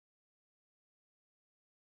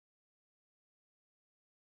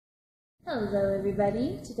Hello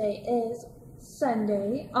everybody, today is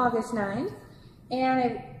Sunday, August 9th, and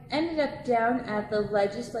I ended up down at the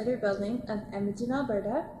Legislature building of Edmonton,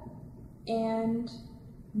 Alberta, and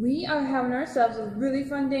we are having ourselves a really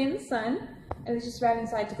fun day in the sun. I was just ran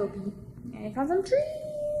inside to go pee, and I found some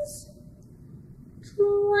trees.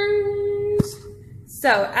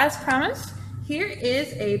 So, as promised, here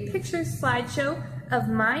is a picture slideshow of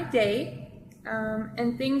my day,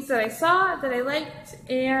 and things that I saw, that I liked,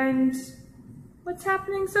 and what's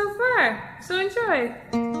happening so far. So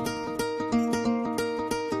enjoy!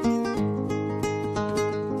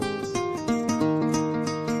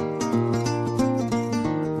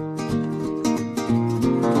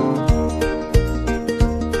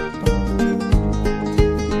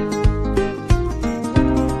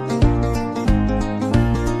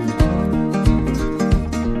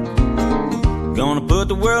 Gonna put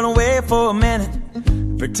the world away for a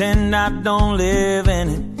minute, pretend I don't live in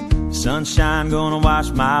it. Sunshine gonna wash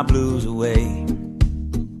my blues away.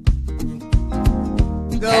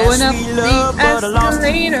 Going up the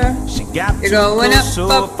escalator. She got You're going up, so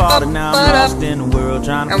up, far, up, now I'm up. lost in the world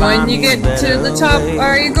trying to And find when you me a get to better the top, way.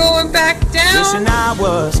 are you going back down? Listen, I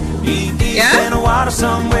was deep Yeah? in the water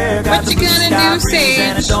somewhere. Got What the you blue gonna sky do, breeze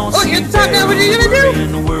and it Sage? don't Oh, seem you're talking fair. about what you're gonna do? Where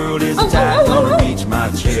in the world is the Oh, tide oh, oh, gonna oh. reach my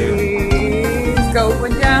chair? She's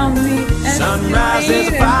going down the Sunrise, there's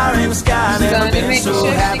a escalator. fire in the sky. She's Never gonna been make so sure she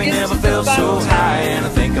happy, gets never to the felt so bottom. high. And I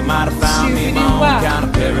think I might have found me my own Shoo-dee-doo-wah. kind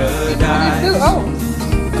of paradise. Oh.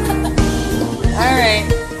 Alright.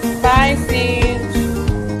 Bye, Sage.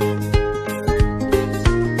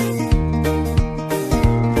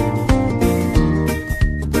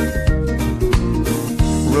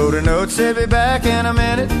 Wrote a note, said be back in a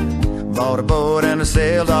minute. Bought a boat and I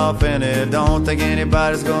sailed off in it. Don't think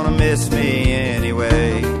anybody's gonna miss me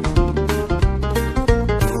anyway.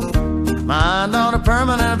 Mind on a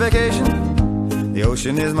permanent vacation. The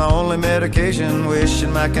ocean is my only medication.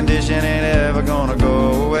 Wishing my condition ain't ever gonna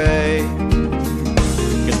go away.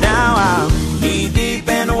 Cause now I'm knee deep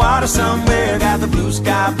in the water somewhere. Got the blue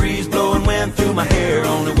sky breeze blowing wind through my hair.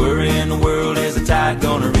 Only worry in the world is the tide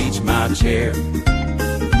gonna reach my chair.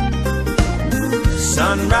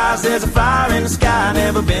 Sunrise, there's a fire in the sky.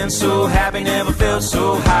 Never been so happy, never felt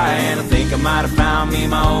so high. And I think I might have found me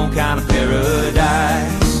my own kind of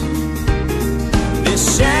paradise.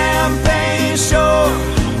 This champagne shore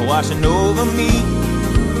washing over me.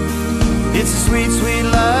 It's a sweet, sweet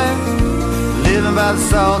life, living by the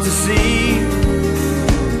salty sea.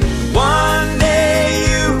 One day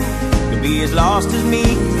you could be as lost as me.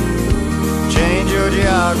 Change your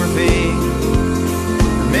geography,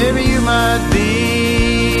 maybe you might be.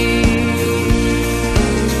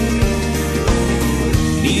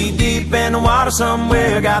 Knee deep in the water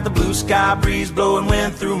somewhere. Got the blue sky breeze blowing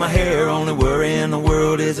wind through my hair. Only worry in the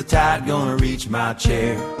world is the tide gonna reach my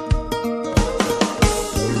chair.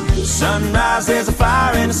 Sunrise, there's a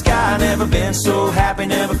fire in the sky. Never been so happy,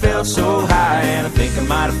 never felt so high. And I think I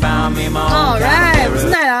might have found me my own kind of Alright, paradise.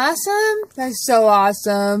 wasn't that awesome? That's so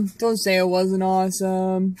awesome. Don't say it wasn't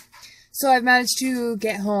awesome. So I've managed to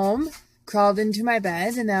get home, crawled into my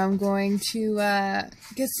bed, and now I'm going to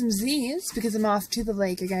get some Z's because I'm off to the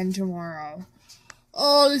lake again tomorrow.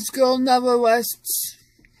 Oh, this girl never rests.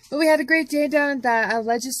 But we had a great day down at the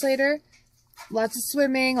Legislature. Lots of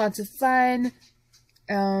swimming, lots of fun,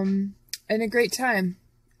 and a great time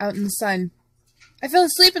out in the sun. I fell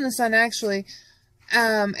asleep in the sun, actually.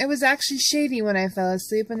 It was actually shady when I fell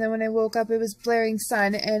asleep, and then when I woke up, it was blaring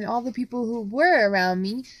sun, and all the people who were around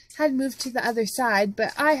me had moved to the other side,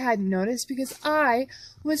 but I hadn't noticed because I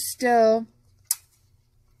was still,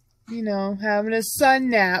 you know, having a sun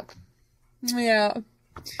nap. Yeah.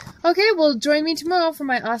 Okay, well, join me tomorrow for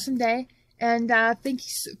my awesome day, and thank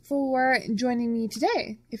you for joining me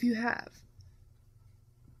today, if you have.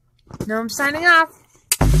 Now I'm signing off.